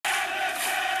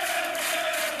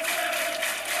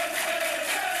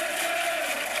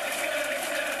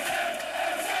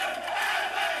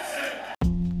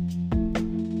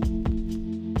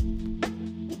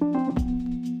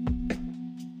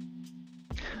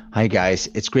Hi guys,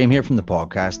 it's Graham here from the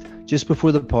podcast. Just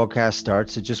before the podcast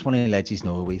starts, I just want to let you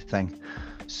know a wee thing.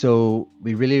 So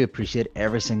we really appreciate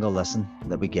every single listen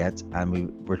that we get,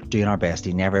 and we're doing our best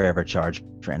to never ever charge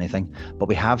for anything. But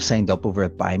we have signed up over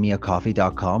at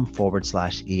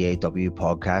buymeacoffee.com/EAW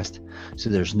podcast. So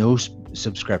there's no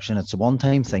subscription. It's a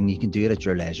one-time thing. You can do it at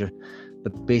your leisure.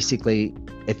 But basically,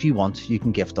 if you want, you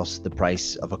can gift us the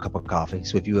price of a cup of coffee.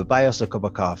 So if you would buy us a cup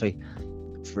of coffee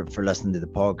for listening to the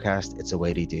podcast, it's a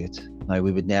way to do it. Now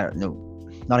we would never, no,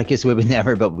 not in case we would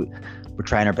never, but we're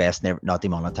trying our best never not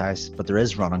demonetize. But there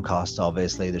is running costs.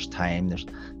 Obviously, there's time. There's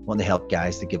want to help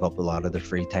guys to give up a lot of their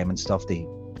free time and stuff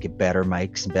to get better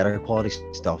mics and better quality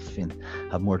stuff and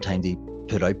have more time to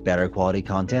put out better quality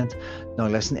content. Now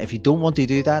listen, if you don't want to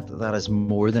do that, that is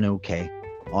more than okay.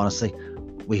 Honestly,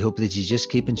 we hope that you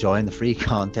just keep enjoying the free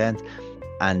content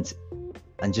and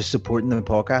just supporting the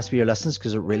podcast for your listens,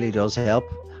 because it really does help.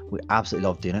 We absolutely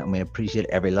love doing it, and we appreciate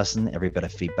every listen, every bit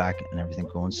of feedback and everything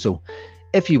going. So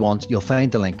if you want, you'll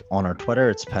find the link on our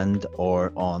Twitter, it's pinned,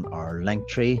 or on our link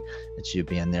tree. It should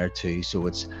be in there too. So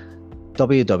it's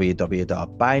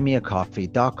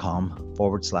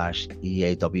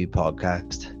www.buymeacoffee.com/EAW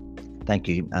podcast. Thank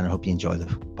you, and I hope you enjoy the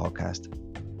podcast.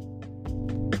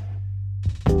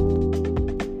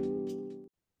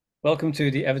 Welcome to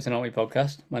the Everton Army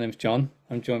podcast. My name's John.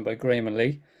 I'm joined by Graham and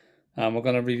Lee. We're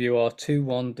going to review our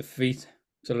 2-1 defeat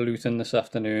to Luton this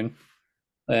afternoon.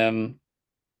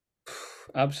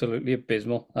 Absolutely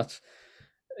abysmal.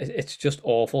 It's just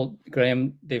awful.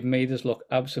 Graham, they've made us look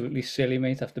absolutely silly,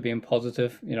 mate, after being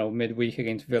positive. Midweek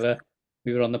against Villa,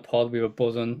 we were on the pod, we were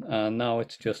buzzing, and now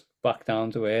it's just back down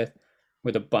to earth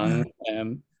with a bang.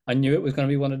 I knew it was going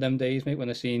to be one of them days, mate, when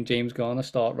I seen James Garner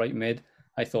start right mid.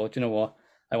 I thought, you know what?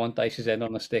 I want Dice's head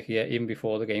on the stick here, even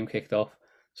before the game kicked off.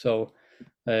 So,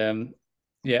 and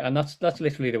that's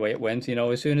literally the way it went.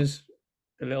 As soon as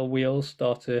the little wheels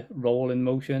start to roll in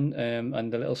motion,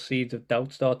 and the little seeds of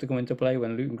doubt start to go into play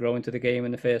when Luton grow into the game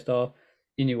in the first half,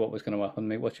 you knew what was going to happen,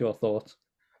 mate. What's your thoughts?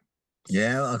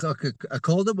 Yeah, I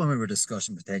called it when we were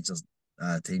discussing potential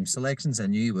team selections. I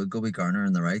knew you would go with Garner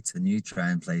on the right, and you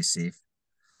try and play safe.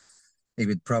 He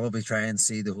would probably try and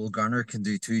see the whole Garner can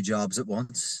do two jobs at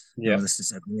once. Yeah. This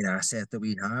is a great asset that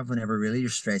we have whenever really you're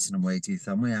stretching him way too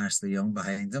thin with Ashley Young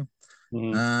behind him.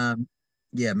 Mm-hmm.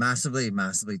 Yeah, massively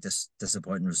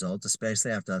disappointing result,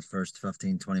 especially after that first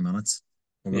 15, 20 minutes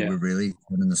where we were really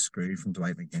putting the screw from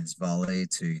Dwight McGinn's volley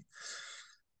to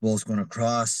balls going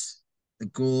across. The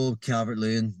goal,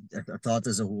 Calvert-Lewin, I thought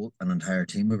as an entire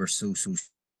team, we were so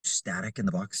static in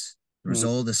the box. There was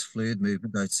all this fluid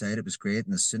movement outside. It was great.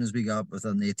 And as soon as we got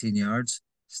within 18 yards,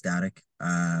 static.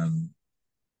 But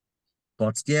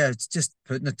yeah, it's just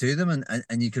putting it to them.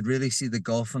 And you could really see the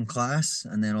gulf in class.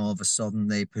 And then all of a sudden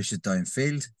they push it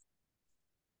downfield.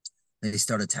 They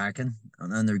start attacking.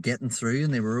 And then they're getting through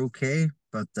and they were okay.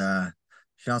 But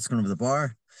shots going over the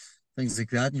bar, things like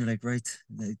that. And you're like, right,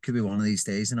 it could be one of these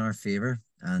days in our favor.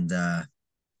 And there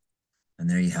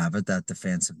you have it, that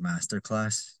defensive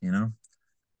masterclass,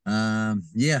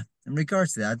 Yeah, in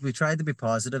regards to that, we tried to be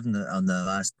positive on the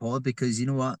last pod, because you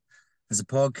know what? As a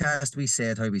podcast, we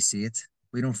say it how we see it.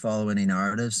 We don't follow any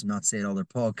narratives. I'm not saying other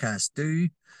podcasts do.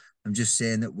 I'm just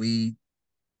saying that we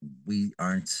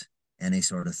aren't any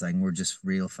sort of thing. We're just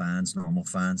real fans, normal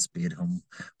fans, be it home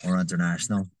or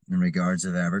international, in regards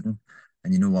of Everton.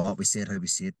 And you know what? We say it how we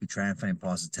see it. We try and find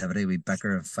positivity. We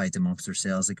bicker and fight amongst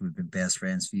ourselves like we've been best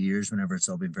friends for years whenever it's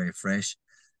all been very fresh.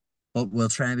 But we'll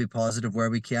try and be positive where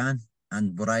we can.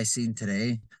 And what I seen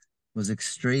today was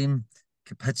extreme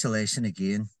capitulation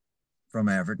again from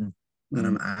Everton. And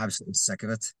I'm absolutely sick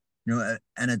of it. You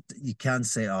can't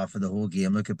say, for the whole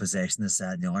game, look at possession, this,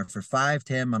 that, and the other. For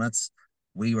 5-10 minutes,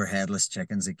 we were headless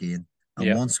chickens again.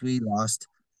 And once we lost,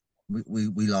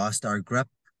 we lost our grip.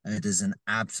 It is an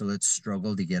absolute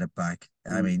struggle to get it back.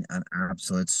 I mean, an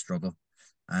absolute struggle.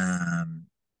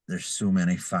 There's so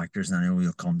many factors, and I know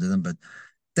we'll come to them, but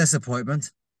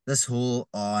disappointment. This whole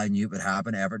I knew it would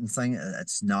happen Everton thing,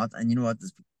 it's not. And you know what?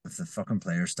 If the fucking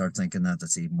players start thinking that,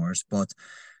 that's even worse. But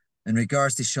in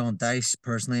regards to Sean Dyche,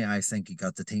 personally, I think he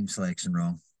got the team selection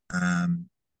wrong. I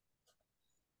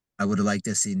would have liked to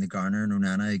have seen the Garner and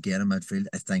Onana again in midfield.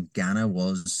 I think Ghana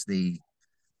was the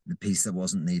piece that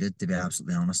wasn't needed, to be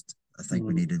absolutely honest. I think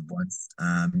we needed one.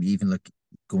 Even look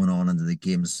going on into the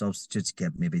game as substitutes,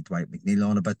 kept maybe Dwight McNeil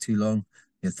on a bit too long.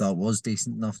 You thought was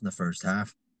decent enough in the first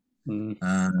half.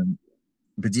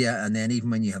 But yeah, and then even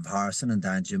when you have Harrison and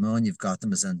Danjuma and you've got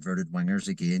them as inverted wingers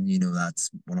again, that's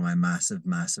one of my massive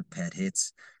pet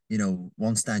hates.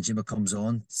 Once Danjuma comes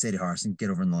on, say to Harrison,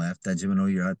 get over on the left. Danjuma, know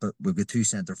you're out, but we've got two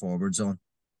centre forwards on.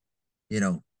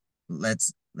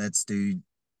 Let's do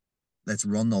let's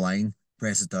run the line,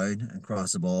 press it down, and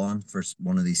cross the ball on for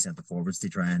one of these centre forwards to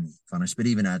try and finish. But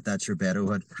even at that, sure,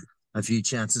 Beto had a few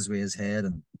chances with his head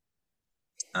and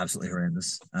absolutely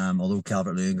horrendous. Although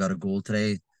Calvert-Lewin got a goal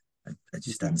today, I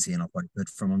just didn't see enough output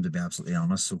from him, to be absolutely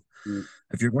honest. So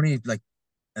if you're going to like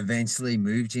eventually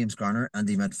move James Garner and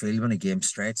the midfield when a game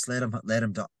stretch, let him own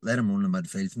the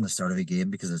midfield from the start of a game,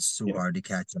 because it's so hard to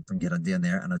catch up and get in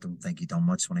there. And I don't think he done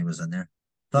much when he was in there.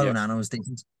 Thought Onana was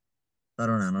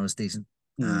decent.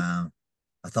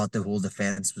 I thought the whole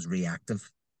defense was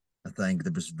reactive. I think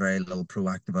there was very little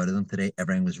proactive out of them today.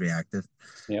 Everything was reactive.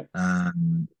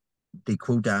 They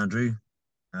quote Andrew,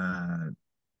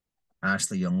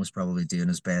 Ashley Young was probably doing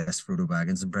his best Frodo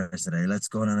Baggins impression today. Let's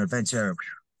go on an adventure.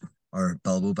 Or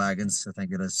Bilbo Baggins, I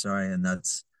think it is, sorry. And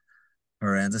that's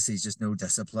horrendous. He's just no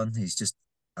discipline. He's just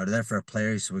out of there for a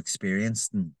player who's so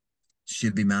experienced and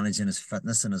should be managing his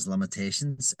fitness and his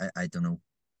limitations. I don't know.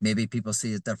 Maybe people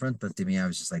see it different, but to me, I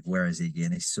was just like, where is he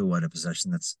again? He's so out of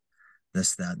position. That's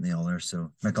this, that, and the other.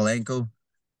 So Mikolenko,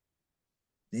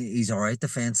 he's all right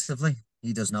defensively.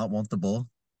 He does not want the ball.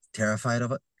 Terrified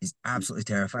of it. He's absolutely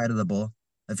terrified of the ball.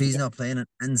 If he's not playing an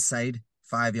inside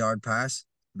 5-yard pass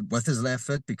with his left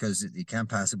foot, because he can't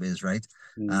pass it with his right,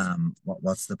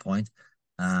 what's the point?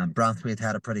 Branthwaite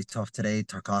had a pretty tough today.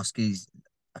 Tarkovsky,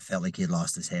 I felt like he had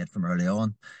lost his head from early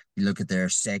on. You look at their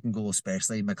second goal,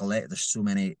 especially Michaelet, there's so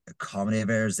many comedy of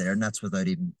errors there, and that's without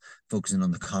even focusing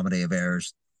on the comedy of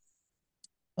errors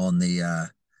on the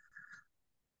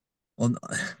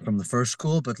from the first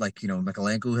goal. But like,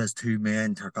 Mikolenko has two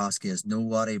men, Tarkovsky has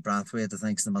nobody, Branthwaite I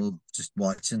think's in the middle just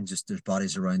watching, just there's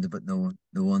bodies around it, but no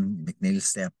one. McNeil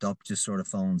stepped up, just sort of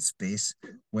filling space.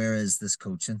 Where is this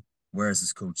coaching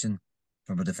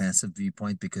from a defensive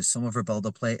viewpoint? Because some of her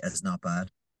build-up play is not bad.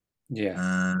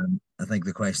 I think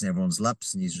the question everyone's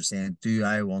lips, and you're saying, do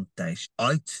I want Dyche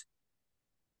out?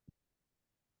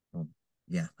 Well,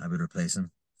 yeah, I would replace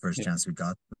him. First chance we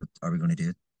got, but are we going to do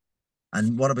it?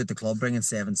 And what about the club bringing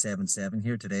 777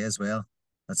 here today as well?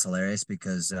 That's hilarious,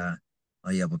 because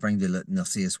we'll bring the Luton, they'll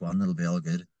see us one, it'll be all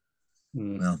good.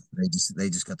 Well, they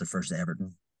just got their first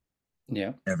Everton.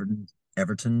 Everton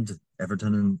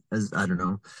is, I don't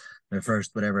know, their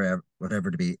first whatever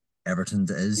to be Everton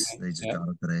is. They just got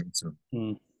it today. So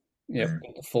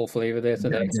the full flavour there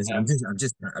today.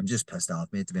 I'm just pissed off,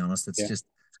 mate, to be honest. It's just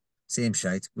same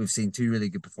shite. We've seen two really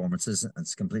good performances, and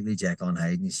it's completely Jekyll and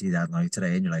Hyde, and you see that now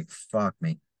today, and you're like, fuck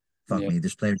me.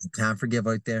 There's players you can't forgive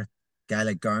out there. Guy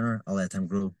like Garner, I'll let him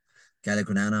grow. Guy like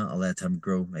Onana, I'll let him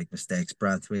grow, make mistakes.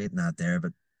 Branthwaite, not there,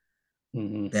 but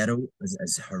Beto,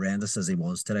 as horrendous as he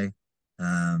was today,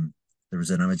 there was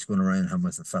an image going around him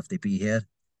with a 50p head.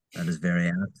 That is very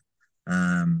apt.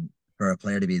 For a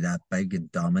player to be that big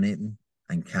and dominating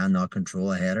and cannot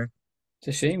control a header, it's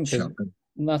a shame, because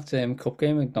in that cup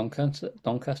game in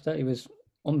Doncaster, he was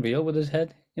unreal with his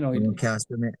head.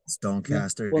 Doncaster, mate. It's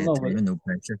Doncaster. Well, no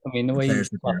pressure. I mean, the way he's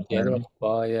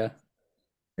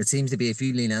it seems to be, if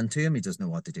you lean into him, he doesn't know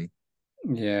what to do.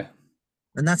 Yeah.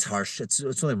 And that's harsh. It's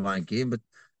only one game, but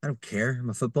I don't care. I'm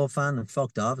a football fan. I'm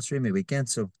fucked off. It's really my weekend,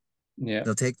 so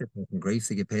they'll take their fucking grief.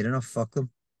 They get paid enough. Fuck them.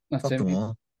 Fuck them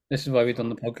all. This is why we've done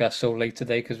the podcast so late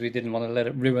today, because we didn't want to let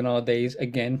it ruin our days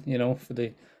again, for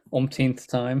the umpteenth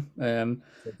time.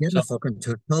 Get the fucking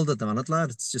tooth pulled at the minute,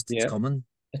 lad. It's coming.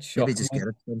 It's shocking. Maybe just get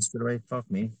it done straight away.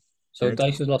 Fuck me. So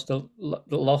Dyche has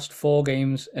lost 4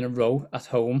 games in a row at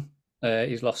home.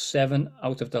 He's lost 7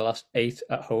 out of the last 8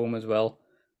 at home as well.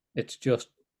 It's just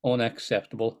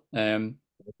unacceptable.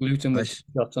 Luton with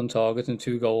shots on target and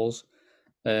 2 goals.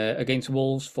 Against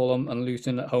Wolves, Fulham and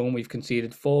Luton at home, we've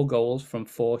conceded 4 goals from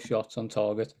 4 shots on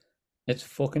target. It's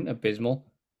fucking abysmal.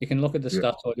 You can look at the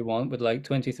stats all you want, with like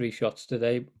 23 shots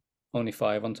today, only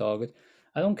 5 on target.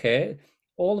 I don't care.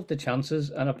 All of the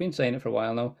chances, and I've been saying it for a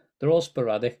while now, they're all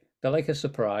sporadic. They're like a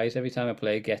surprise. Every time a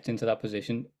player gets into that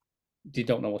position, they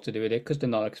don't know what to do with it, because they're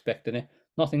not expecting it.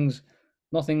 Nothing's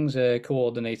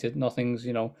coordinated. Nothing's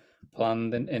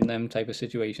planned in them type of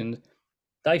situations.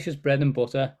 Dyche's bread and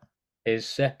butter is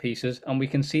set pieces, and we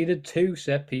conceded 2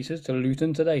 set pieces to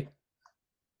Luton today.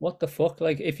 What the fuck?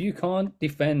 Like, if you can't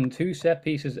defend 2 set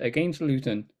pieces against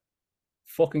Luton,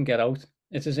 fucking get out.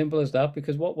 It's as simple as that,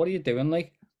 because what are you doing?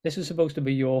 Like, this is supposed to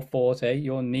be your forte,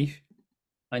 your niche,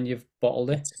 and you've bottled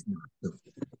it.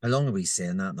 How long are we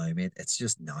saying that now, mate? It's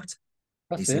just not.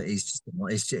 He's fair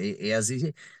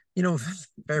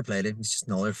play to him. He's just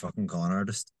another fucking con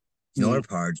artist. He's another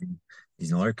Pardew.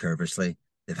 He's another Kerbersley.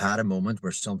 They've had a moment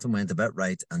where something went a bit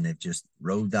right, and they've just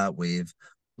rode that wave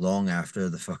long after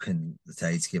the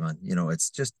tides came on. It's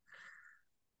just,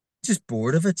 just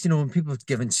bored of it, and people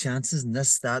giving chances and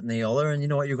this, that, and the other. And you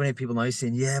know what? You're going to have people now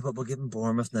saying, yeah, but we're giving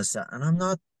Bournemouth and this, that. And I'm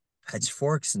not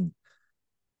pitchforks and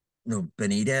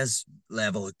Benitez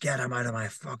level, get him out of my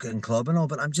fucking club and all,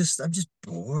 but I'm just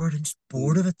bored. I'm just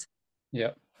bored of it.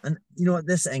 Yeah. And you know what?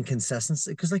 This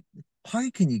inconsistency, because like, how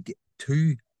can you get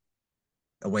two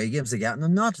away games to get? And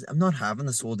I'm not having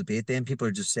this whole debate. Then people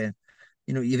are just saying,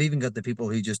 you've even got the people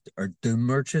who just are doom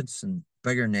merchants and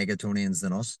bigger negatonians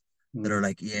than us that are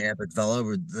like, yeah, but Villa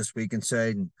were this week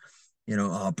inside,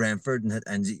 and Brentford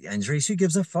and injuries. Who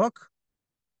gives a fuck?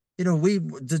 Do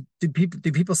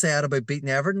people say that about beating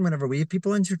Everton whenever we have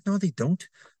people injured? No, they don't.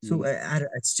 So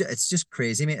it's just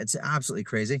crazy, mate. It's absolutely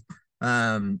crazy.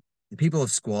 The people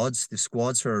have squads. The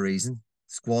squads for a reason.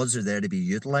 Squads are there to be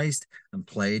utilized and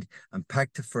played and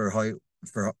picked for how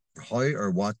or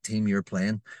what team you're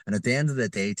playing. And at the end of the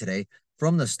day today,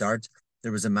 from the start,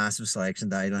 there was a massive selection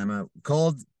dilemma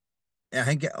called. I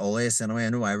think always anyway. I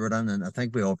know I wrote on, and I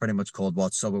think we all pretty much called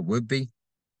what sub it would be.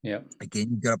 Yeah. Again,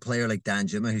 you've got a player like Dan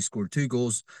Juma who scored 2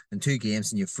 goals in 2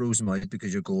 games, and you froze him out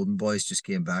because your golden boys just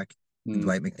came back. And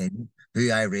Dwight McNeil, who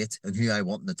I rate and who I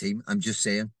want in the team. I'm just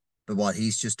saying. But what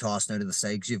he's just tossing out of the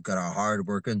sides, you've got a hard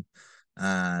working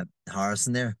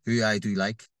Harrison there, who I do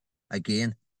like.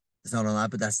 Again, it's not on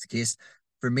that, but that's the case.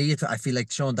 For me, I feel like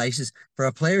Sean Dyche is, for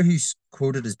a player who's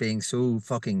quoted as being so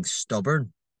fucking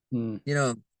stubborn,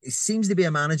 he seems to be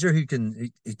a manager who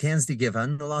tends to give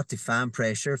in a lot to fan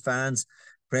pressure.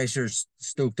 Pressure's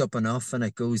stoked up enough, and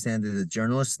it goes then to the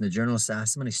journalists, and the journalists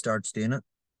ask him, and he starts doing it.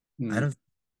 I don't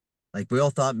like. We all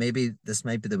thought maybe this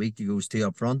might be the week he goes two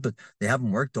up front, but they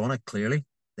haven't worked on it. Clearly,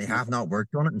 they have not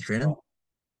worked on it in training.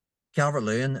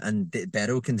 Calvert-Lewin and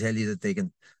Beto can tell you that they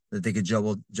could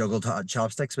juggle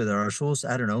chopsticks with their arseholes.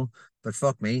 I don't know, but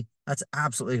fuck me, that's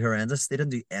absolutely horrendous. They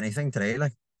didn't do anything today.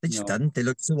 Like they just didn't. They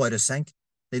looked so out of sync.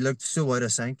 They weren't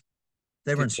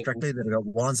strictly. They got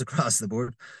ones across the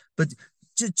board, but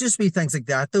just be things like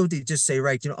that though. They just say,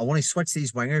 right, I want to switch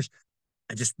these wingers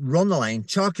and just run the line,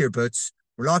 chalk your boots.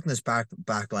 We're locking this back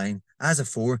line as a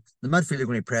 4. The midfielder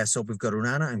going to press up. We've got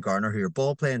Onana and Garner who are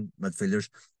ball playing midfielders.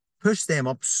 Push them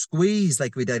up, squeeze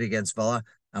like we did against Villa,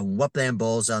 and whip them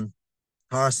balls on.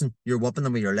 Harrison, you're whipping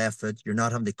them with your left foot. You're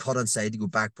not having to cut inside to go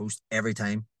back post every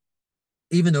time.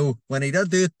 Even though when he did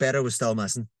do it, Better was still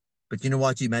missing. But you know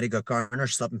what? You might have got Garner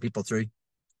slipping people through.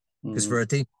 Because for a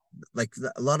team, like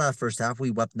a lot of that first half,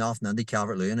 we whipped off Andy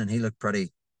Calvert-Lewin, and he looked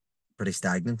pretty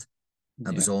stagnant.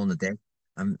 That was all in the deck.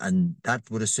 And that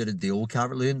would have suited the old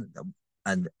Calvert-Lewin.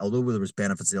 And although there was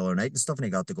benefits the other night and stuff, and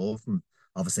he got the goal from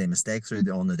obviously mistakes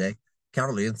on the day,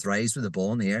 Calvert-Lewin thrives with the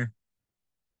ball in the air.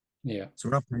 Yeah. So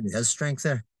we're not playing his strength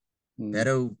there.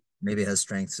 Beto, maybe his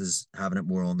strength is having it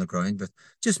more on the ground, but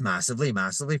just massively,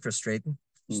 massively frustrating.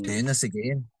 Just doing this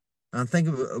again. I think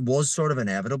it was sort of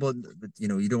inevitable, but you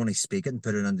don't want to speak it and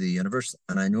put it into the universe.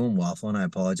 And I know I'm waffling, I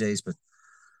apologize, but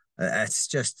it's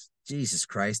just Jesus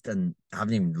Christ. And I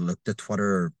haven't even looked at Twitter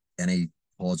or any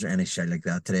polls or any shit like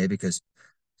that today because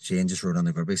Shane just wrote on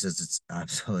the group. He says it's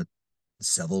absolute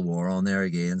civil war on there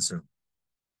again. So,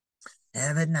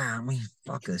 yeah, but nah, we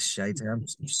fuck this shit. I'm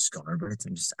just scunnered about it.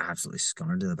 I'm just absolutely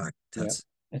scunnered to the back tits.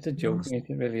 Yeah, it's a joke, mate.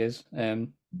 It really is.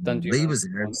 Lee was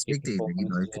there. Speak to Lee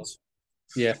now.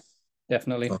 Yeah,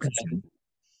 definitely.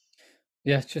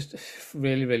 Yeah, it's just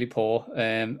really, really poor.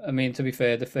 I mean, to be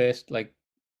fair, the first like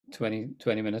 20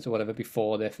 minutes or whatever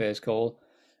before their first goal,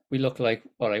 we looked like,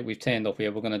 all right, we've turned up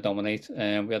here, we're going to dominate.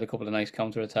 We had a couple of nice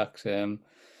counter attacks.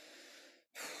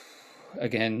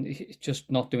 Again,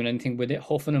 just not doing anything with it,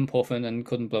 huffing and puffing, and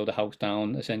couldn't blow the house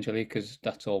down essentially because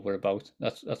that's all we're about.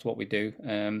 That's what we do.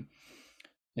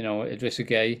 Idrissa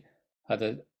Gueye had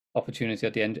an opportunity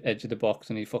at the edge of the box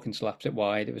and he fucking slaps it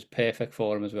wide. It was perfect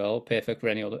for him as well. Perfect for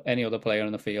any other player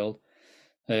on the field.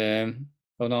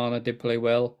 Onana did play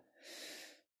well.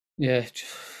 Yeah,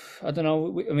 I don't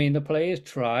know. I mean, the players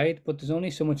tried, but there's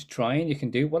only so much trying you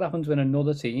can do. What happens when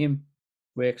another team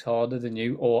works harder than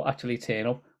you or actually turn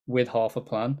up with half a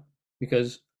plan?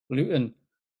 Because Luton,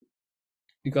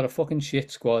 you got a fucking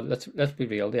shit squad. Let's be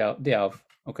real. They have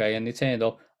okay, and they turned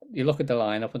up. You look at the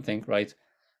lineup and think, right,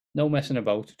 no messing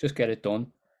about, just get it done.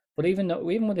 But even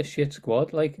with a shit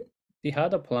squad, like they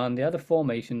had a plan, they had a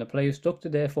formation. The players stuck to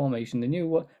their formation. They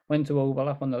knew when to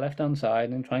overlap on the left hand side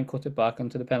and try and cut it back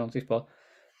onto the penalty spot,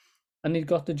 and they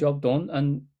got the job done.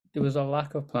 And there was a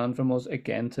lack of plan from us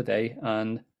again today.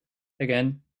 And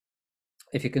again,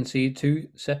 if you concede 2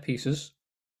 set pieces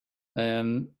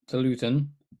to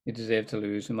Luton, you deserve to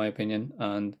lose, in my opinion,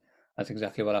 and that's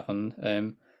exactly what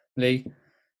happened. Lee,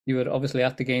 you were obviously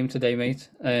at the game today, mate.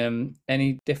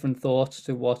 Any different thoughts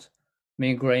to what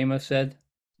me and Graham have said?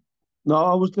 No,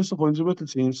 I was disappointed with the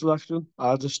team selection.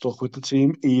 I just stuck with the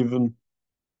team, even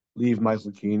leave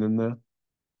Michael Keane in there,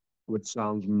 which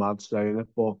sounds mad saying it,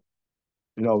 but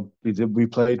we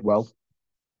played well.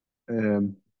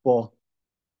 But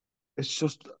it's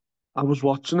just I was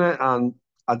watching it and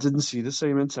I didn't see the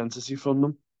same intensity from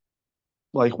them,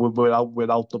 like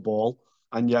without the ball.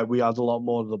 And yeah, we had a lot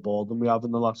more of the ball than we have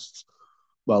in the last,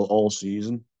 well, all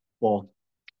season. But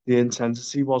the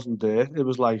intensity wasn't there. It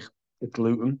was like it's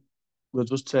Luton. We'll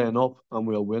just turn up and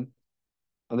we'll win.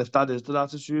 And if that is the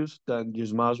attitude, then you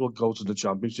might as well go to the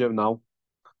championship now.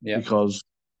 Yeah. Because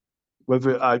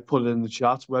whether I put it in the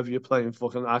chat, whether you're playing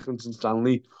fucking Accrington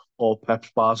Stanley or Pep's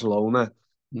Barcelona,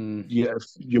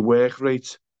 your work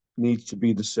rate needs to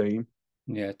be the same.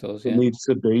 Yeah, it does. It Yeah. needs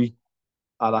to be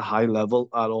at a high level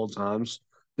at all times.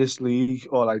 This league,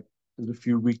 or like, there's a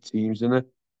few weak teams in it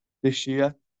this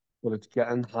year, but it's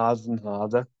getting harder and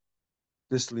harder,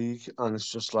 this league, and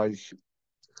it's just like,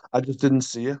 I just didn't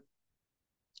see it.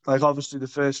 Like, obviously, the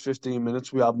first 15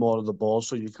 minutes, we had more of the ball,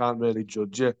 so you can't really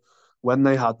judge it. When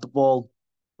they had the ball,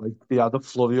 like, they had a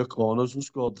flurry of corners and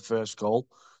scored the first goal.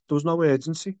 There was no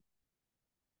urgency.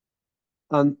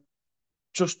 And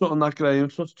just something that Graham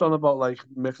touched on about, like,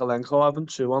 Mikalenko having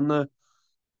two on the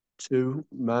two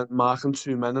men, marking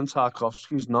two men, and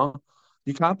Tarkovsky's not.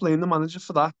 You can't blame the manager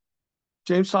for that.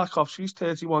 James Tarkovsky's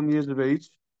 31 years of age,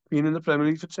 been in the Premier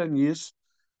League for 10 years.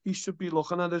 He should be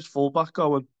looking at his fullback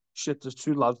going, shit, there's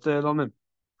two lads there on him.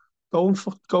 Go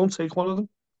and take one of them.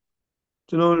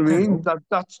 Do you know what I I don't mean? know. I don't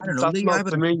know, That's Lee. not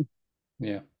for me.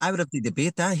 Yeah. I would have to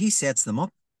debate that. He sets them up.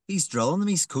 He's drilling them.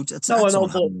 He's coach. No, I That's know, on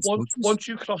but him as coaches. once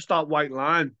you cross that white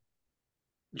line,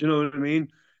 do you know what I mean?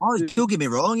 Oh, don't get me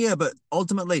wrong, yeah, but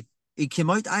ultimately he came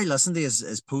out. I listened to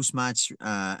his post-match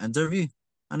interview,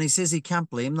 and he says he can't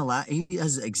blame the lad. He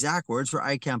has exact words for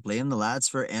 "I can't blame the lads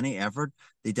for any effort.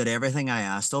 They did everything I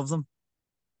asked of them."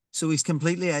 So he's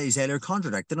either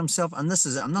contradicted himself, and this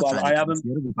is I'm not Well, trying to I haven't,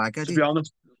 go back at to you. be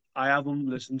honest, I haven't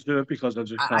listened to it because I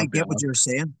just I can't be get what asked. you're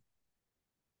saying,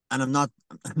 and I'm not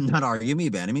arguing with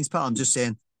you by any means, pal. I'm just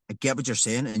saying I get what you're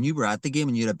saying, and you were at the game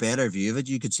and you had a better view of it.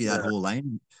 You could see that Yeah. whole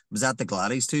line. It was at the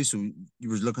Gladys too, so you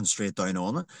were looking straight down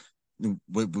on it.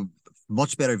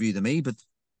 Much better view than me, but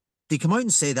they come out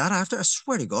and say that after. I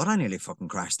swear to God, I nearly fucking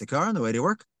crashed the car on the way to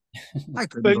work. I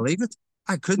couldn't But believe it.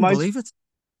 I couldn't my believe it.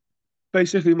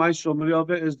 basically my summary of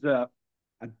it is that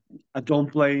I, I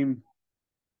don't blame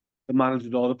the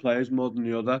manager or the players more than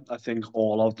the other. I think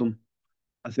all of them.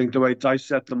 I think the way Dice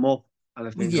set them up, and I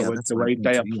Well, think yeah, that's the what I way think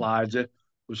they too. Yeah. applied it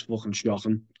was fucking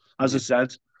shocking. As I Yeah.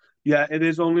 said, yeah, it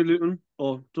is only Luton,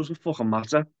 or doesn't fucking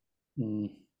matter. Mm.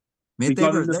 They Mate,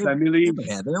 got in the Premier they were League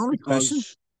heavy on it, pushing.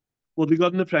 because, well, they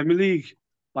got in the Premier League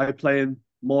by playing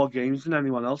more games than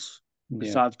anyone else Yeah.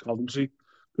 besides Coventry,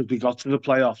 because they got to the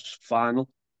playoffs final.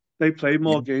 They played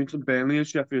more Yeah. games than Burnley and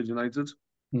Sheffield United.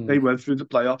 They Mm. went through the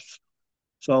playoffs.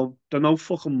 So they're no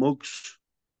fucking mugs.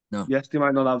 No, Yes, they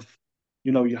might not have,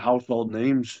 your household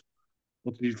names,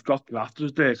 but you've got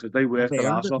grafters there because they work they their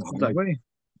earned ass it off the hard today. way.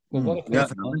 Well, what it Yeah. comes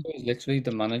down Definitely. to is literally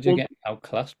the manager Well, getting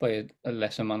outclassed by a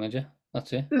lesser manager.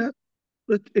 That's it. yeah,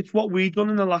 it's what we've done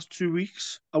in the last 2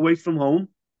 weeks away from home.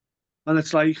 And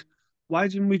it's like, why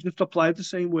didn't we just apply the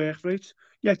same work rate?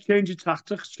 Yeah, change your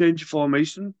tactics, change your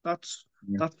formation. Yeah.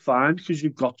 That's fine because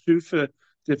you've got to for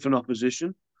different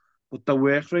opposition. But the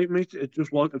work rate, mate, it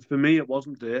just wasn't, for me, it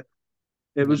wasn't there.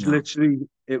 It was No. No. literally,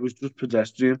 it was just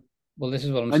pedestrian. Well, this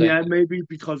is what I'm And saying. yeah, maybe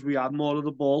because we had more of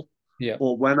the ball. Yeah.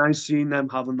 But when I seen them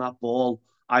having that ball,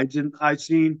 I didn't. I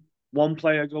seen one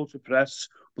player go to press,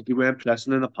 but they weren't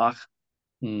pressing in a pack.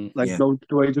 Mm. Like Yeah.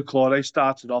 the way the Corey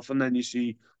started off, and then you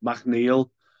see McNeil,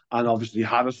 and obviously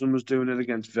Harrison was doing it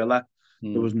against Villa.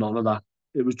 There Mm. was none of that.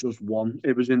 It was just one.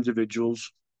 It was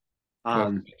individuals,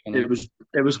 Correct. and it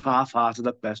was half-hearted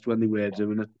at best when they were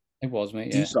doing it. It was,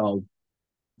 mate. Yeah. So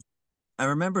I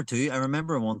remember too. I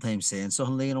remember one time saying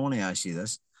something, Lee, and I want to ask you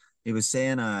this. He was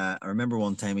saying, I remember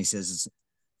one time he says,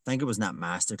 I think it was in that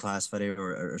masterclass video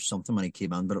or something when he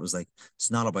came on, but it was like, it's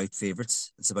not about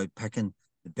favorites. It's about picking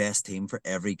the best team for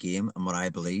every game and what I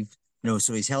believe.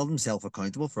 So he's held himself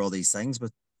accountable for all these things,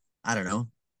 but I don't know.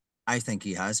 I think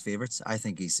he has favorites. I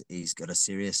think he's got a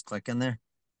serious click in there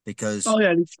because oh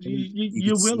yeah, you you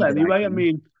could will see that anyway. I game.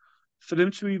 mean, for him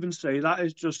to even say that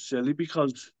is just silly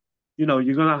because you're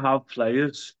gonna have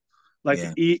players like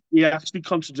Yeah. he actually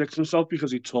contradicts himself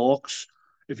because he talks.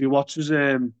 If you watch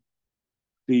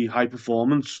the high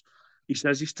performance, he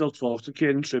says he still talks to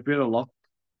Kieran Trippier a lot.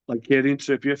 Like Kieran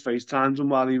Trippier FaceTimes him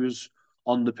while he was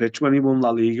on the pitch when he won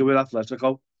La Liga with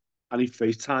Atletico, and he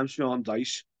FaceTimes Sean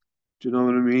Dyche. Do you know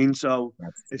what I mean? So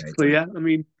That's it's right. clear. I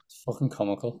mean, It's fucking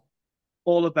comical.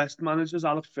 all the best managers,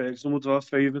 Alex Ferguson was our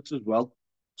favourites as well.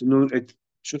 You know, it's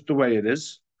just the way it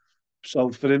is. So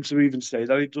for him to even say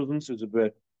that he doesn't is a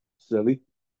bit silly.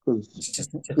 Because, It's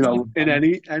just you It's like, know, in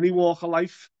any walk of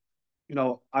life, you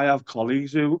know, I have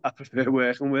colleagues who I prefer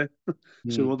working with.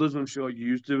 So others, I'm sure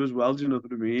you do as well. Do you know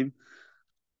what I mean?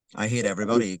 I hate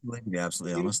everybody equally, to be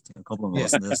absolutely honest. A couple of them yeah.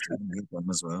 listen to this, I hate them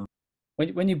as well.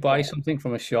 When you buy something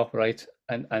from a shop, right,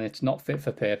 and it's not fit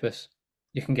for purpose,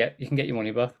 you can get your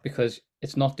money back because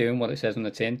it's not doing what it says on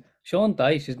the tin. Sean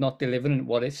Dyche is not delivering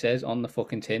what it says on the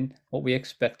fucking tin, what we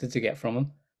expected to get from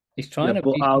him. He's Yeah, trying to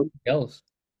but be something else,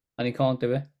 and he can't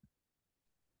do it.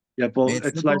 Mate,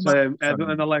 it's like football man, sorry.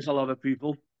 Everton are like a lot of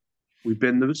people. We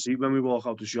bin the receipt when we walk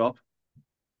out the shop.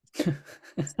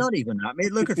 It's not even that,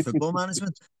 mate. Look at football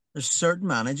management. There's certain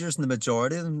managers, and the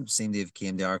majority of them seem to have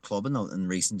came to our club in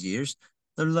recent years.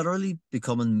 They're literally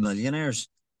becoming millionaires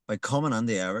by coming on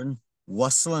the Everton,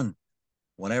 whistling,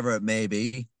 whatever it may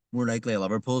be, more likely a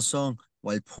Liverpool song,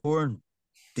 while pouring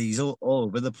diesel all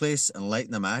over the place and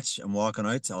lighting the match and walking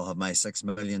out. I'll have my £6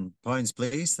 million,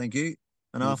 please. Thank you.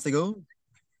 And off they go.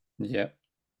 Yeah,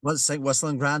 What's like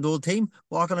whistling grand old team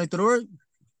walking out the door?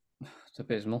 it's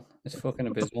abysmal. It's fucking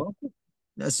What the abysmal. fuck?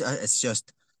 It's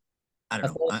just I I don't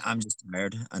know. thought, I'm just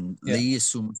tired. And yeah, Lee is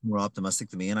so much more optimistic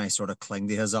than me, and I sort of cling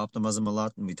to his optimism a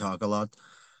lot, and we talk a lot.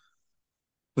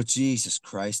 But Jesus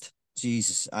Christ,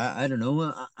 Jesus, I don't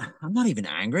know. I'm not even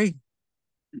angry.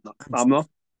 I'm I'm not.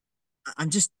 I'm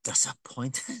just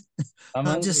disappointed. I'm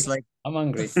I'm angry. just like I'm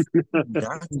angry.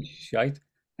 that. Shite.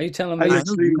 Are you telling I me I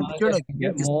know the literally, you're manager like can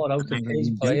you're get just more out of angry his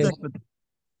and good, players like, but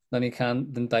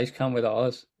than Dice can with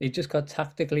ours? He just got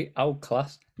tactically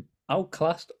outclassed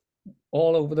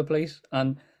all over the place,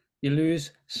 and you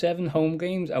lose 7 home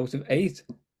games out of 8.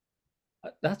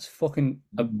 That's fucking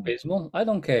abysmal. I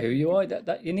don't care who you are.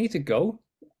 That you need to go.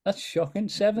 That's shocking.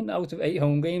 7 out of 8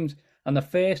 home games, and the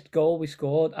first goal we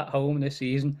scored at home this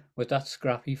season was that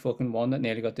scrappy fucking one that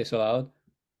nearly got disallowed.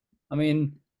 I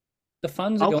mean, the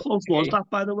fans are how going to close the was game. that,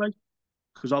 by the way?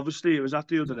 Because obviously it was at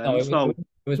the other No, end, so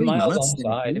it was 3 minutes. miles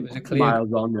onside. It was a clear miles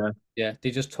goal. on, yeah. Yeah,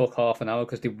 they just took half an hour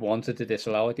because they wanted to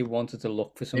disallow it. They wanted to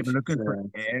look for They some were looking for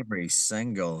Yeah. every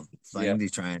single yeah thing to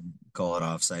try and call it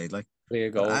offside. Like,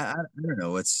 clear but goal. I don't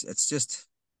know. It's just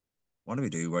what do we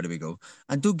do? Where do we go?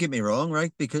 And don't get me wrong,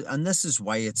 right? Because and this is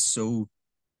why it's so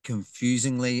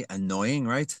confusingly annoying,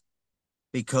 right?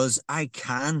 Because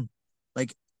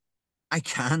like, I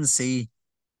can see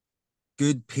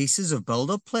good pieces of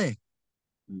build-up play,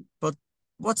 but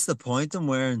what's the point in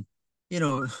wearing, you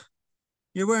know,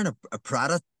 you're wearing a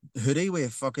Prada hoodie with a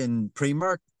fucking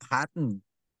Primark hat and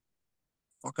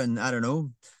fucking, I don't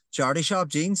know, charity shop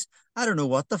jeans. I don't know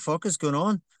what the fuck is going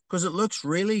on because it looks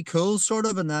really cool, sort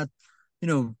of in that, you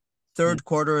know, Mm, third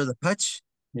quarter of the pitch.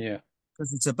 yeah,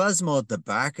 Because it's abysmal at the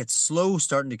back. It's slow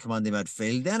starting to come on the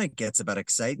midfield. Then it gets a bit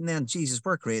exciting. Then, Jesus,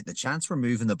 we're creating a chance. We're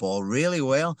moving the ball really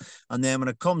well. And then when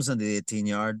it comes into the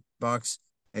 18-yard box,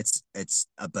 it's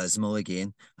abysmal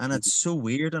again. And mm, it's so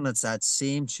weird. And it's that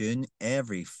same tune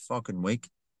every fucking week.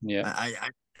 yeah, I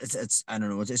it's I don't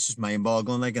know. It's just mind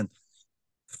boggling. Like, and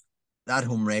that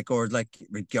home record, like,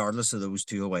 regardless of those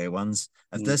 2 away ones,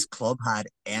 if mm, this club had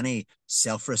any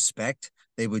self respect,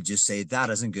 they would just say that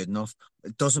isn't good enough.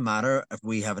 It doesn't matter if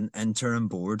we have an interim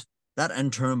board. That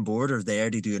interim board are there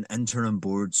to do an interim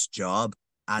board's job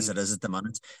as mm, it is at the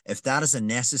minute. If that is a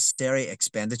necessary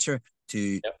expenditure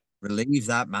to yep, relieve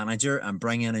that manager and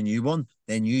bring in a new one,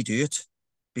 then you do it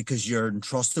because you're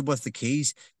entrusted with the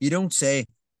keys. You don't say,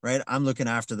 right, I'm looking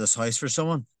after this house for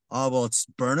someone. Oh, well, it's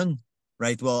burning.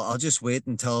 Right. Well, I'll just wait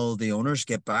until the owners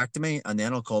get back to me and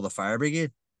then I'll call the fire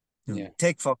brigade. yeah,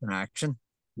 Take fucking action.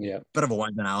 yeah. Bit of a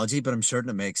wild analogy, but I'm certain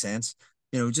it makes sense.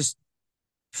 Just,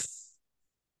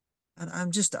 and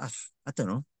I'm just, I don't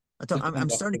know. Just going I'm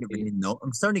back starting to to get the really numb.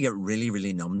 I'm starting to get really,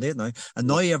 really numb to it now. And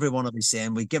now yeah, everyone will be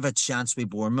saying we give a chance with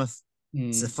Bournemouth.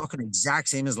 It's the mm, fucking exact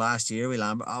same as last year. We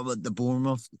land but the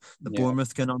yeah,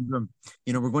 Bournemouth conundrum.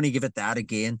 We're going to give it that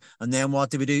again. And then what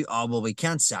do we do? Oh, well, we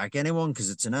can't sack anyone because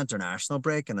it's an international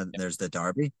break and yeah, there's the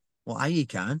derby. Well, you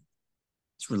can.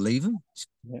 Just relieve him. Just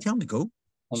yeah. tell him to go.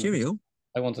 100%. Cheerio.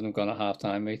 I wanted him gone at half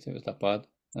time, mate. It was that bad.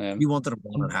 You wanted him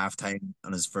on at Um, halftime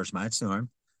on his first match, no harm.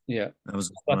 yeah. That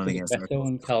was Back running to the against our. Beto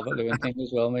and Calvert Lewin thing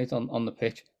as well, mate, on the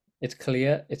pitch. It's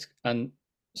clear. And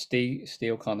Steve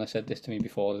O'Connor said this to me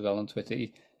before as well on Twitter.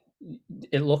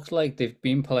 It looks like they've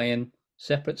been playing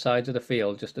separate sides of the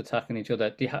field, just attacking each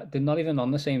other. They're not even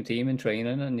on the same team in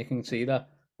training, and you can see that,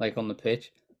 like, on the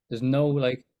pitch. There's no,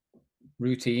 like,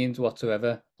 routines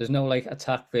whatsoever. There's no, like,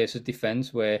 attack versus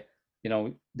defense where,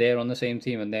 they're on the same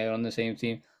team and they're on the same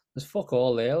team. There's fuck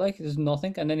all there. Like, there's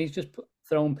nothing. And then he's just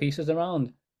throwing pieces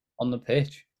around on the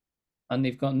pitch, and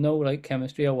they've got no like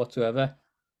chemistry or whatsoever.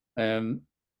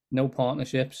 No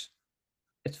partnerships.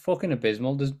 It's fucking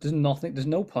abysmal. There's nothing. There's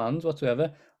no plans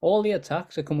whatsoever. All the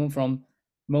attacks are coming from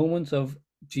moments of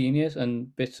genius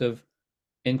and bits of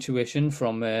intuition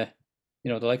from the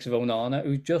likes of Onana,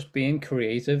 who's just being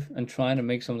creative and trying to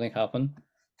make something happen.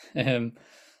 Um,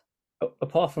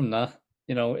 Apart from that,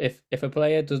 if a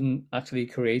player doesn't actually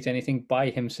create anything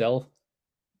by himself,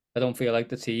 I don't feel like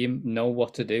the team know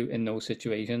what to do in those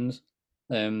situations.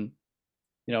 Um,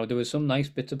 there was some nice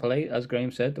bits of play, as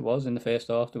Graham said, there was in the first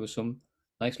half. There was some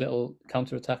nice little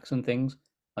counter attacks and things,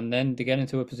 and then they get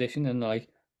into a position and they're like,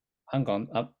 "Hang on,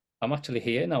 I'm actually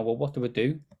here now. Well, what do we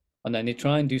do?" And then they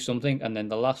try and do something, and then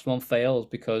the last one fails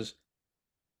because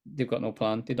they've got no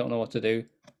plan. They don't know what to do.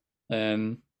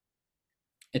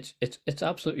 It's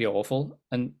absolutely awful,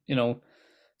 and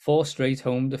 4 straight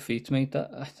home defeats, mate.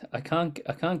 That I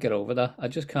can't get over that. I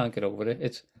just can't get over it.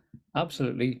 It's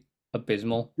absolutely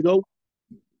abysmal. You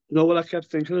know what I kept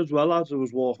thinking as well as I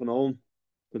was walking home?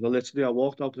 Because I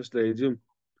walked out the stadium,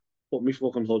 put my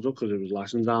fucking hood up because it was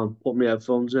lashing down, put my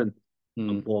headphones in,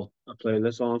 and put a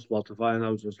playlist on Spotify, and I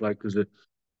was just like,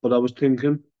 but I was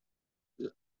thinking,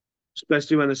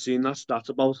 especially when I seen that stat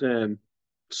about 7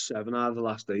 out of the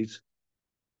last 8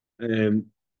 um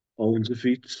own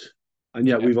defeats, and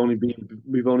yet Yeah, we've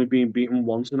only been beaten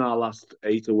once in our last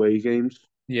 8 away games,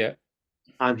 yeah,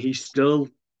 and he still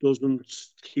doesn't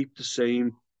keep the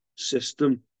same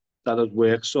system that has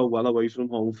worked so well away from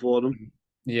home for him.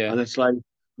 yeah, And it's like,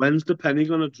 when's the penny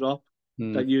gonna drop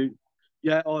mm, that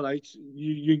yeah, all right,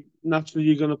 you naturally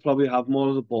you're gonna probably have more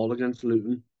of the ball against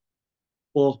Luton,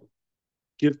 but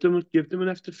give them an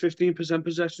extra 15%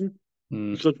 possession,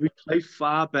 mm, because we play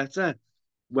far better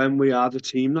when we are the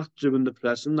team that's doing the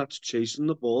pressing, that's chasing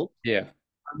the ball. yeah,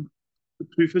 And the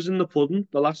proof is in the pudding.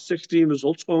 The last 16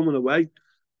 results, home and away,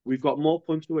 we've got more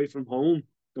points away from home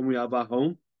than we have at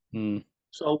home. mm,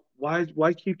 So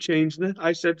why keep changing it?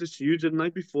 I said this to you, didn't I,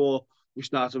 before we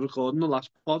started recording the last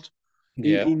pod?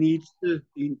 He yeah, he needs to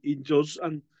he does,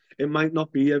 and it might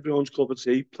not be everyone's cup of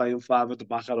tea playing 5 at the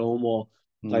back at home or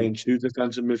mm, playing 2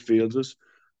 defensive midfielders.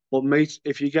 But mate,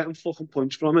 if you're getting fucking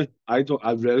points from it, I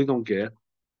really don't care.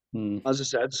 mm, As I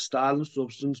said, style and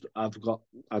substance, I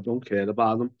don't care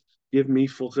about them. Give me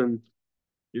fucking,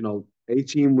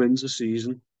 18 wins a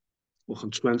season,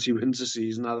 fucking 20 wins a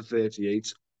season out of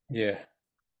 38, yeah,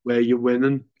 where you're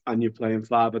winning and you're playing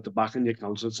 5 at the back and you're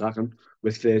counter attacking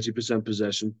with 30%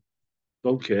 possession.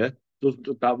 Don't care.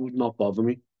 That would not bother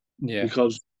me, yeah,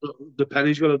 because the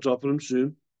penny's going to drop for him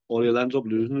soon, or he'll end up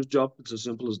losing his job. It's as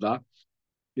simple as that.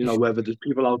 Whether there's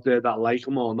people out there that like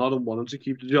him or not and want him to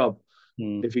keep the job,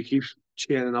 mm, if he keeps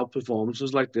churning out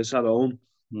performances like this at home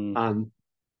mm, and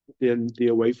then the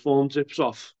away form tips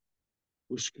off,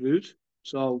 we're screwed.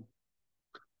 So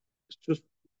it's just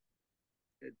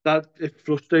that it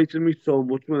frustrated me so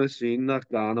much when I seen that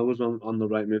Ghana was on the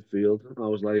right midfield. I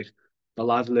was like, the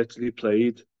lad literally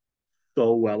played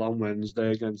so well on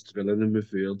Wednesday against Villa in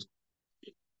midfield.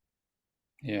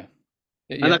 yeah,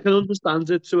 And I yeah, can understand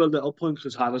it to a little point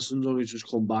because Harrison's only just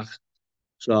come back.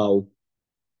 So,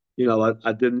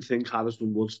 I didn't think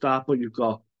Harrison would start, but you've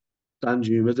got Dan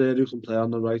Juma there who can play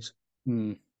on the right.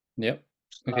 mm, yep.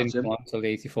 We Start didn't come him. on until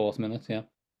the 84th minute, yeah.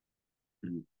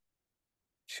 Mm.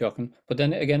 Shocking. But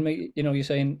then again, mate, you're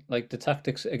saying like the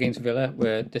tactics against Villa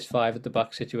were this 5 at the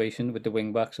back situation with the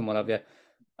wing backs and what have you,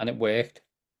 and it worked.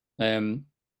 Um,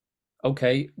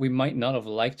 okay, we might not have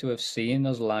liked to have seen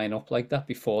us line up like that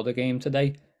before the game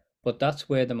today, but that's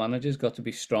where the manager's got to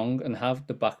be strong and have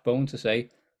the backbone to say,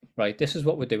 right, this is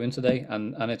what we're doing today,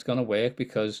 and it's going to work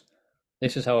because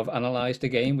this is how I've analysed the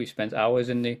game. We've spent hours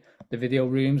in the video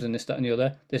rooms and this, that, and the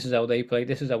other. This is how they play.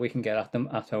 This is how we can get at them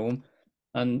at home.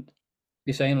 And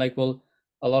you're saying like, well,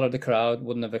 a lot of the crowd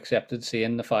wouldn't have accepted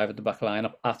seeing the 5 at the back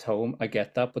lineup at home. I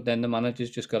get that, but then the manager's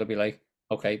just got to be like,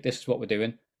 okay, this is what we're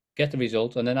doing. Get the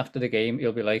result, and then after the game,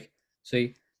 he'll be like,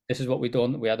 see, this is what we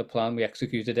done. We had a plan. We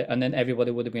executed it, and then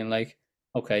everybody would have been like,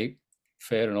 okay,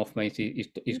 fair enough, mate.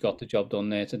 He's got the job done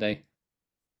there today.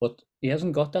 But he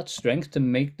hasn't got that strength to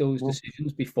make those Well,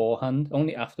 decisions beforehand.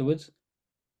 Only afterwards.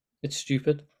 It's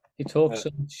stupid. He talks yeah. so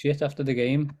much shit after the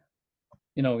game,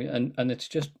 and it's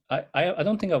just I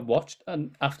don't think I've watched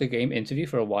an after game interview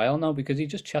for a while now because he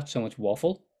just chats so much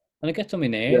waffle, and it gets on my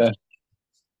nerves.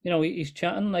 Yeah. He's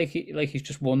chatting like he's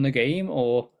just won the game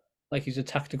or like he's a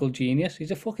tactical genius.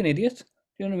 He's a fucking idiot.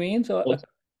 Do you know what I mean? So Well,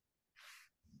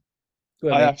 go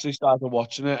ahead, I mate. actually started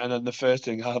watching it, and then the first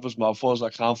thing out of his mouth was, "I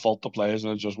can't fault the players,"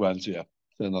 and I just went, "Yeah,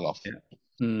 turn it off." Yeah.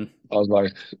 Mm, I was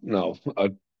like, "No."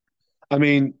 I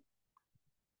mean,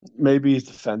 maybe he's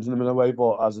defending them in a way,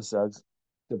 but as I said,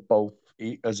 they're both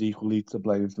as equally to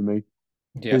blame for me.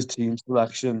 Yeah. His team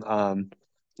selection and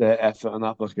their effort and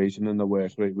application in the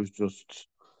work rate was just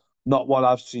not what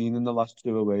I've seen in the last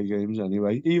two away games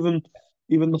anyway. Even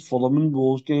the Fulham and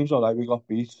Wolves games, all right, we got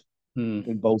beat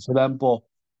in both of them, but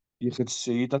you could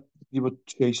see that you were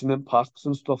chasing impacts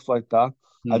and stuff like that.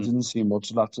 I didn't see much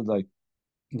of that today.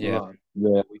 Yeah. Not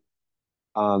really.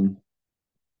 And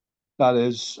that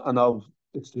is, I know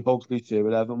it's the whole cliche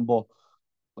with Everton, but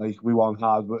like we want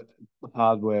hard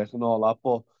work and all that,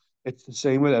 but it's the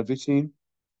same with every team.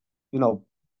 You know,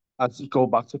 I'd go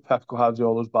back to Pep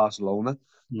Guardiola's Barcelona.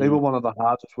 They were one of the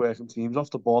hardest working teams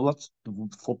off the ball that the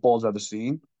football's ever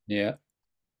seen. Yeah.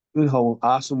 You know,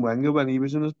 Arsene Wenger, when he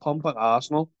was in his pomp at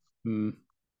Arsenal, the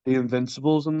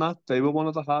Invincibles and that, they were one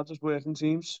of the hardest working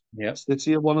teams. Yeah.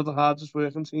 City are one of the hardest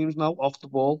working teams now off the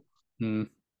ball. Mm.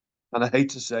 And I hate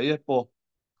to say it, but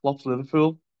Klopp's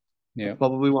Liverpool are Yeah.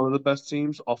 probably one of the best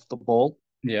teams off the ball.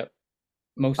 Yeah.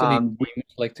 Most of these And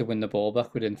teams like to win the ball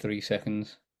back within 3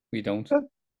 seconds. We don't.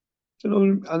 you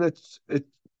know, and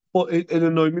but it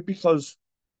annoyed me because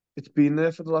it's been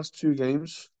there for the last two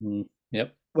games.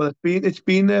 Yep. Well, it's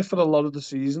been there for a lot of the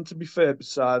season, to be fair,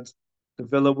 besides the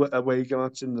Villa away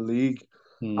match in the league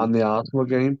and the Arsenal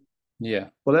game. Yeah.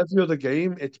 But every other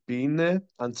game, it's been there.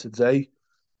 And today,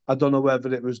 I don't know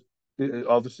whether it was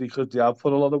obviously because they have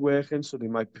put a lot of work in, so they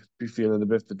might be feeling a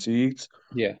bit fatigued,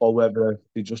 Yeah. or whether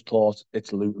they just thought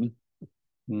it's Luton.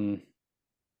 And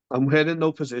we're in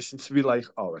no position to be like,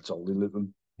 oh, it's only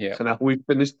Luton. Yeah. So now we've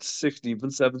finished 16th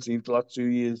and 17th the last 2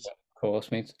 years. Of course,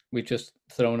 mate. We've just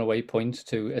thrown away points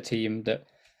to a team that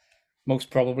most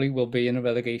probably will be in a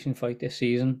relegation fight this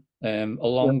season,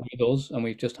 along with us, and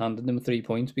we've just handed them 3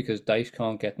 points because Dyche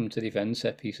can't get them to defend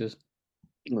set pieces.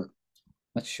 Yeah.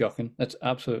 That's shocking. That's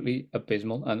absolutely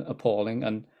abysmal and appalling.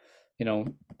 And, you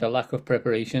know, the lack of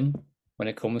preparation when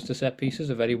it comes to set pieces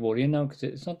are very worrying now because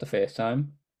it's not the first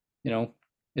time. You know,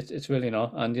 it's really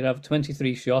not. And you have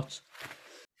 23 shots,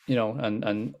 you know,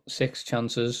 and 6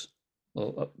 chances,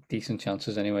 well, decent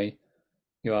chances anyway.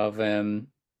 You have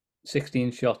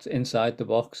 16 shots inside the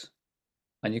box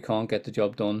and you can't get the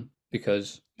job done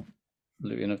because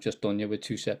Luton have just done you with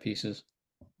 2 set pieces.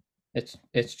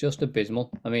 It's just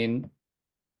abysmal. I mean,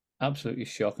 absolutely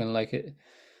shocking. Like it,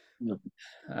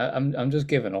 I'm just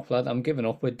giving up, lad. I'm giving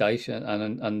up with Dyche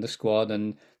and the squad.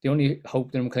 And the only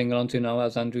hope that I'm clinging on to now,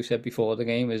 as Andrew said before the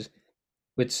game, is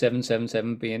with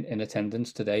 777 being in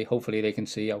attendance today. Hopefully they can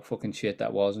see how fucking shit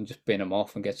that was and just bin them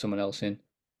off and get someone else in.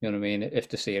 You know what I mean? If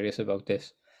they're serious about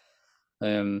this.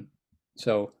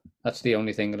 So that's the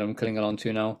only thing that I'm clinging on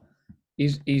to now.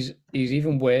 He's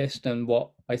even worse than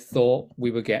what I thought we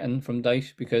were getting from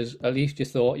Dyche, because at least you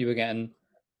thought you were getting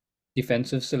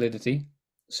defensive solidity,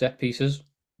 set pieces,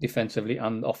 defensively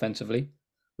and offensively.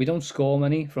 We don't score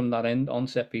many from that end on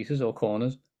set pieces or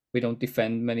corners. We don't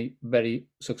defend many very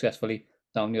successfully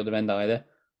down the other end either.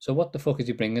 So what the fuck is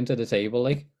he bringing to the table?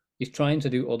 Like, he's trying to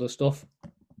do other stuff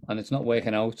and it's not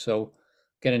working out. So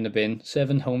get in the bin.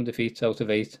 7 home defeats out of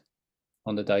 8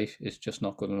 on the Dyche is just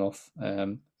not good enough.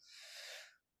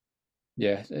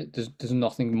 Yeah, there's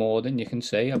nothing more than you can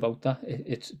say about that.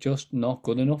 It's just not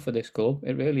good enough for this club.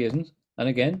 It really isn't. And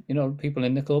again, you know, people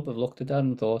in the club have looked at that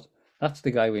and thought, that's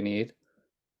the guy we need.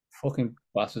 Fucking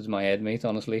bastards my head, mate,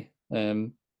 honestly.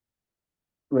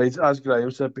 Right, as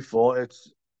Graham said before,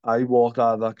 I walked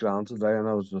out of that ground today and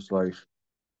I was just like,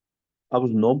 I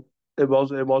was numb. It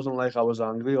wasn't like I was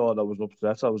angry or I was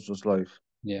upset. I was just like,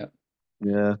 yeah,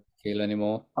 feel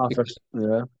anymore.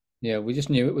 yeah. Yeah, we just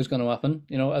knew it was going to happen.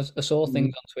 You know, as I saw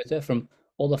things on Twitter from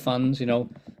all the fans, you know,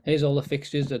 here's all the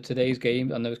fixtures at today's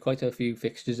game, and there was quite a few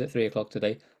fixtures at 3 o'clock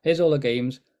today. Here's all the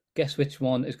games. Guess which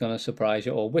one is going to surprise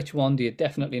you, or which one do you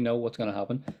definitely know what's going to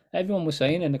happen? Everyone was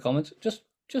saying in the comments, just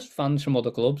fans from other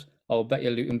clubs. Oh, bet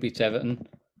you Luton beats Everton.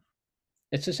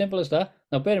 It's as simple as that.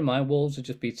 Now, bear in mind, Wolves have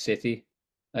just beat City,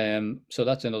 so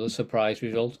that's another surprise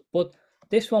result. But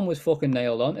this one was fucking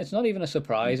nailed on. It's not even a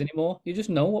surprise anymore. You just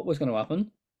know what was going to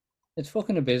happen. It's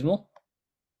fucking abysmal.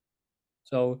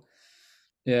 So,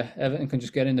 yeah, Everton can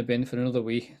just get in the bin for another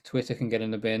week. Twitter can get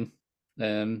in the bin.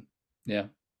 Yeah,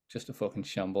 just a fucking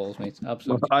shambles, mate.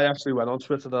 Absolutely. I actually went on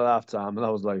Twitter at half time and I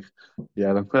was like,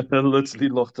 yeah, I literally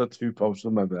looked at 2 posts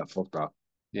and maybe fuck that.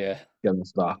 Yeah. Get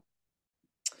us that.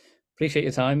 Appreciate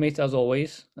your time, mate, as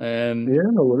always. Yeah,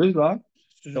 no worries, that.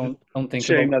 Don't think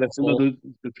shame about that it's another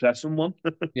depressing one.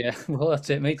 Yeah, well, that's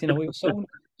it, mate. You know, we were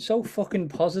so fucking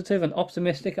positive and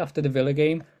optimistic after the Villa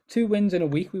game. 2 wins in a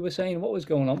week. We were saying what was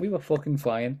going on. We were fucking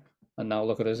flying, and now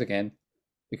look at us again,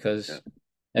 because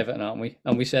Everton, aren't we?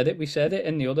 And we said it. We said it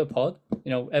in the other pod. You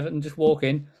know, Everton just walk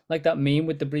in like that meme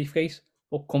with the briefcase.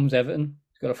 Up comes Everton.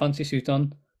 got a fancy suit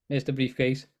on. Here's the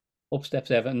briefcase. Up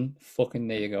steps Everton. Fucking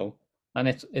there you go. And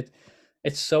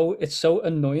it's so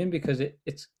annoying because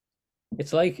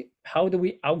it's like, how do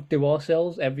we outdo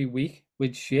ourselves every week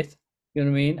with shit? You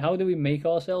know what I mean? How do we make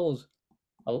ourselves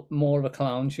more of a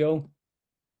clown show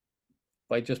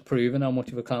by just proving how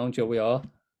much of a clown show we are?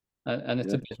 And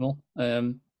it's abysmal.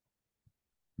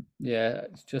 Yeah,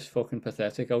 it's just fucking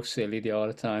pathetic how silly they are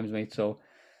at times, mate. So,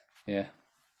 yeah,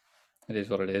 it is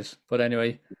what it is. But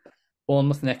anyway,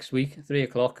 Bournemouth next week, 3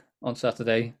 o'clock on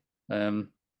Saturday.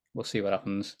 We'll see what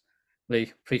happens.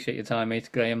 Lee, appreciate your time, mate.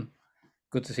 Graham,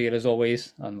 good to see you as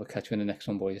always, and we'll catch you in the next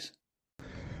one, boys.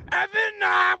 Evan,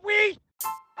 are we?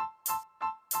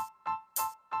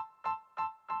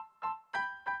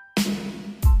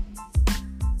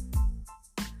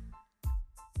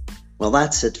 Well,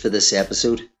 that's it for this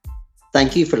episode.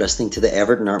 Thank you for listening to the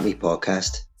Everton Aren't We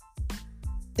podcast.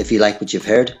 If you like what you've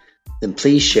heard, then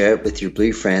please share it with your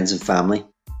Blue friends and family.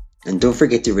 And don't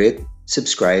forget to rate,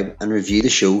 subscribe and review the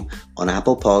show on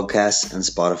Apple Podcasts and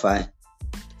Spotify.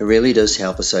 It really does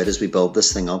help us out as we build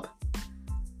this thing up.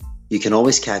 You can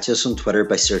always catch us on Twitter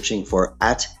by searching for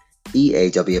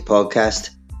 @EAW Podcast.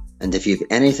 And if you have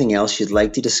anything else you'd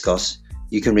like to discuss,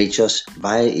 you can reach us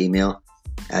via email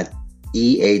at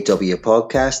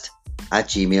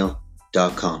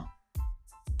eawpodcast@gmail.com.